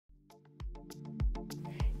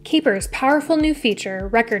Keeper's powerful new feature,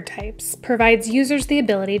 Record Types, provides users the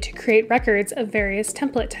ability to create records of various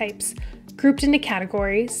template types, grouped into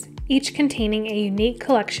categories, each containing a unique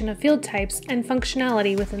collection of field types and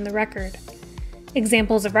functionality within the record.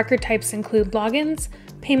 Examples of record types include logins,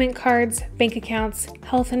 payment cards, bank accounts,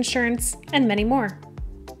 health insurance, and many more.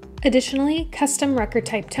 Additionally, custom record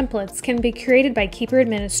type templates can be created by Keeper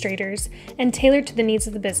administrators and tailored to the needs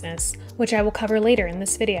of the business, which I will cover later in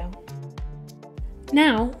this video.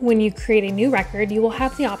 Now, when you create a new record, you will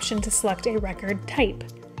have the option to select a record type.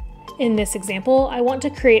 In this example, I want to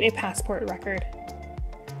create a passport record.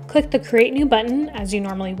 Click the Create New button as you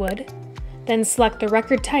normally would, then select the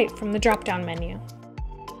record type from the drop-down menu.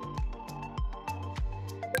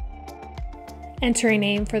 Enter a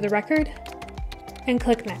name for the record, and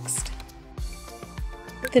click Next.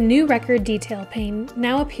 The new record detail pane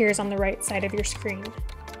now appears on the right side of your screen.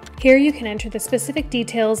 Here you can enter the specific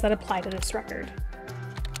details that apply to this record.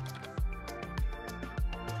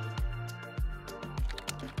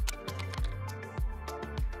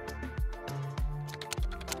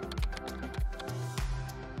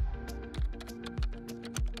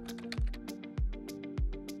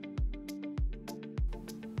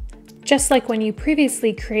 Just like when you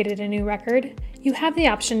previously created a new record, you have the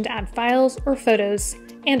option to add files or photos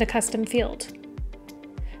and a custom field.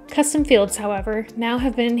 Custom fields, however, now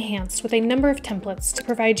have been enhanced with a number of templates to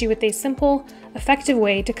provide you with a simple, effective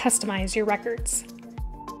way to customize your records.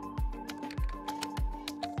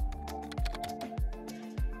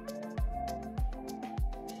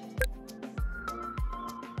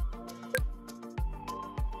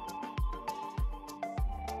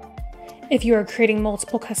 If you are creating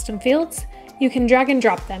multiple custom fields, you can drag and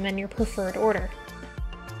drop them in your preferred order.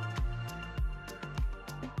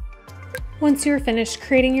 Once you are finished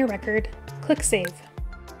creating your record, click Save.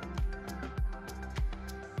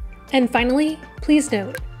 And finally, please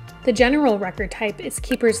note, the general record type is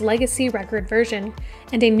Keeper's legacy record version,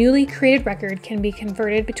 and a newly created record can be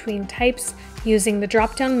converted between types using the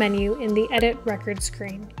drop-down menu in the Edit Record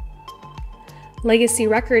screen. Legacy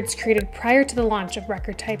records created prior to the launch of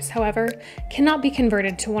record types, however, cannot be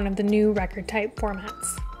converted to one of the new record type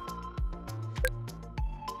formats.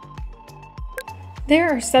 There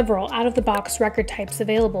are several out-of-the-box record types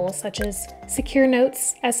available, such as secure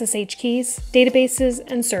notes, SSH keys, databases,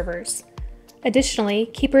 and servers. Additionally,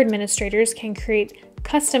 Keeper administrators can create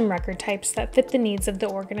custom record types that fit the needs of the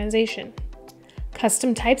organization.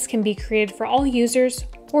 Custom types can be created for all users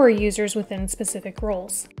or users within specific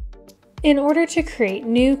roles. In order to create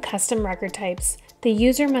new custom record types, the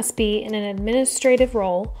user must be in an administrative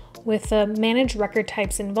role with the Manage Record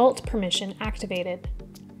Types in Vault permission activated.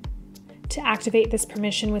 To activate this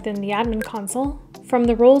permission within the Admin console, from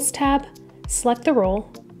the Roles tab, select the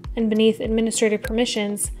role, and beneath Administrative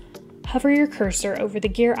Permissions, hover your cursor over the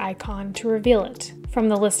gear icon to reveal it. From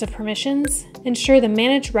the list of permissions, ensure the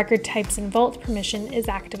Manage Record Types in Vault permission is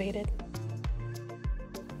activated.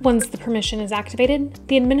 Once the permission is activated,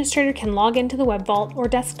 the administrator can log into the Web Vault or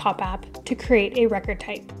desktop app to create a record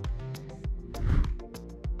type.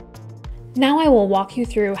 Now I will walk you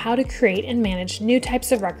through how to create and manage new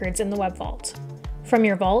types of records in the Web Vault. From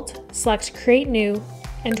your vault, select Create New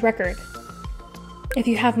and Record. If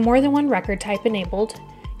you have more than one record type enabled,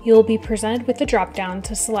 you will be presented with the drop-down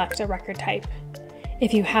to select a record type.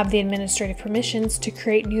 If you have the administrative permissions to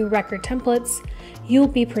create new record templates, you will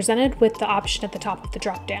be presented with the option at the top of the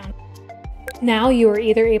drop-down. Now you are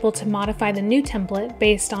either able to modify the new template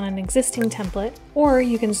based on an existing template, or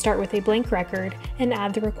you can start with a blank record and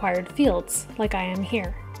add the required fields, like I am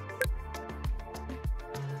here.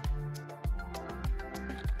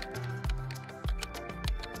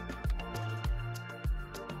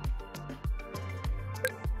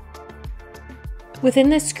 Within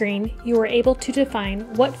this screen, you are able to define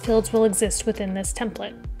what fields will exist within this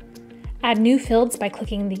template. Add new fields by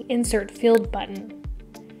clicking the Insert Field button.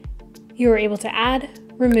 You are able to add,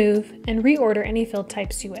 remove, and reorder any field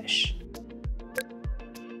types you wish.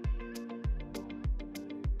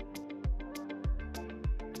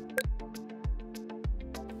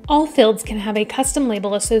 All fields can have a custom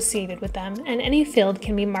label associated with them, and any field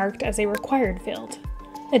can be marked as a required field.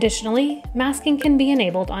 Additionally, masking can be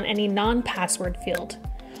enabled on any non-password field,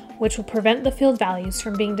 which will prevent the field values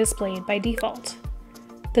from being displayed by default.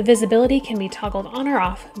 The visibility can be toggled on or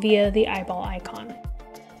off via the eyeball icon.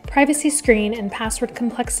 Privacy screen and password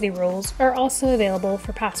complexity rules are also available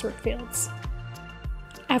for password fields.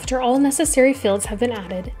 After all necessary fields have been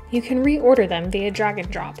added, you can reorder them via drag and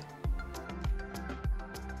drop.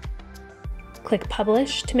 Click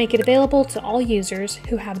Publish to make it available to all users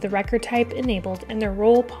who have the record type enabled in their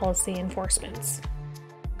role policy enforcements.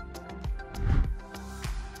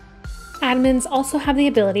 Admins also have the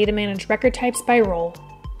ability to manage record types by role.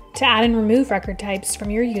 To add and remove record types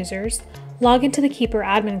from your users, log into the Keeper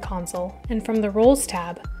admin console and from the Roles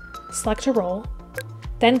tab, select a role,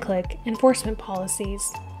 then click Enforcement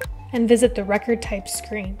Policies, and visit the Record Types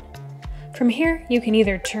screen. From here, you can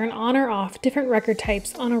either turn on or off different record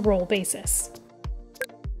types on a role basis.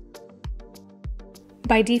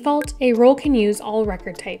 By default, a role can use all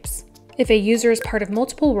record types. If a user is part of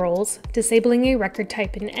multiple roles, disabling a record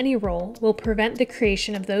type in any role will prevent the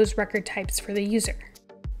creation of those record types for the user.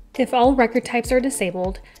 If all record types are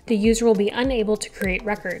disabled, the user will be unable to create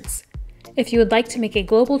records. If you would like to make a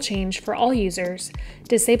global change for all users,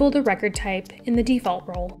 disable the record type in the default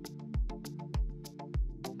role.